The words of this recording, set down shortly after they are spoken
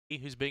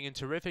who's being in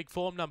terrific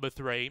form, number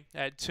 3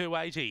 at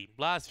 280.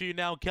 Last few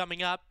now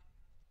coming up.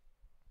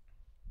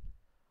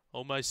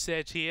 Almost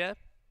set here.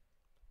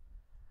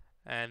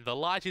 And the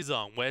light is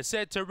on. We're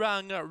set to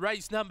run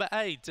race number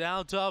 8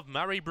 out of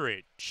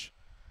Murray-Bridge.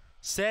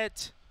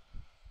 Set.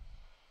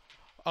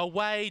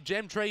 Away,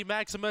 Gemtree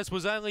Maximus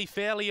was only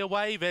fairly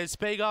away. There's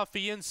speed off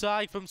the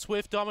inside from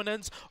Swift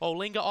Dominance.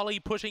 Olinga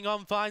Ollie pushing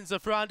on, finds the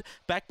front.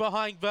 Back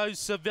behind those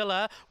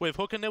Sevilla with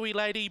Hookanui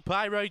Lady,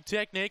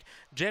 Pyrotechnic,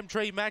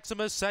 Gemtree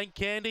Maximus, St.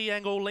 Candy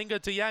and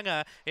Olinga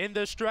Tianga in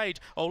the straight.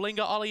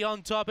 Olinga Ollie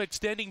on top,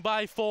 extending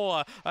by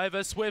 4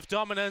 over Swift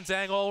Dominance,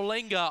 and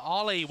Olinga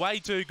Ollie way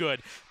too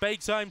good.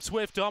 Beats home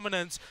Swift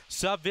Dominance,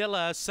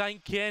 Sevilla,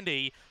 St.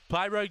 Candy,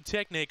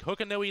 Pyrotechnic,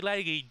 Hookanui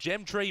Lady,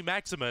 Gemtree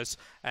Maximus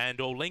and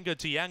Olinga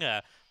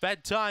Tianga.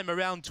 That time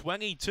around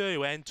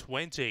 22 and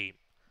 20.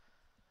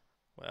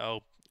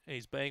 Well,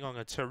 he's being on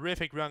a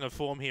terrific run of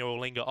form here,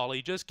 Olinga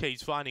Ollie. Just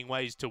keeps finding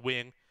ways to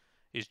win.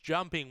 Is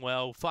jumping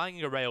well,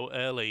 finding a rail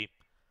early,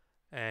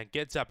 and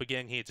gets up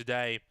again here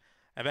today.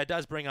 And that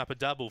does bring up a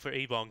double for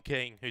Yvonne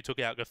King, who took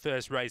out the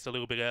first race a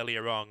little bit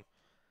earlier on.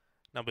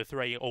 Number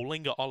 3,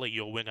 Olinga Ollie,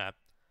 your winner.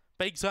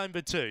 Beaks home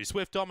for 2,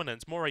 Swift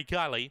Dominance, Maury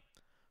Kylie.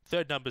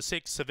 Third, number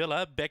 6,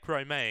 Sevilla, Beck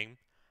Romaine.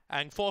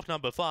 And fourth,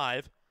 number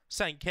 5,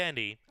 St.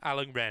 Candy,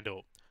 Alan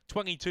Randall.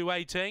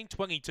 22-18,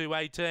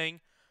 22-18,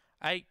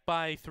 8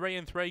 by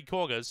 3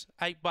 3/4,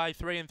 8 by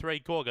 3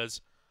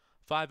 3/4,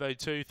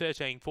 5:02,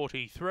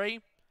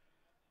 13:43.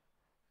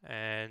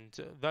 And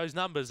those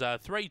numbers are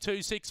 3,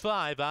 2, 6,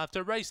 5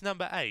 after race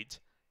number 8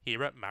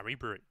 here at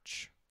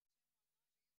Murray-Bridge.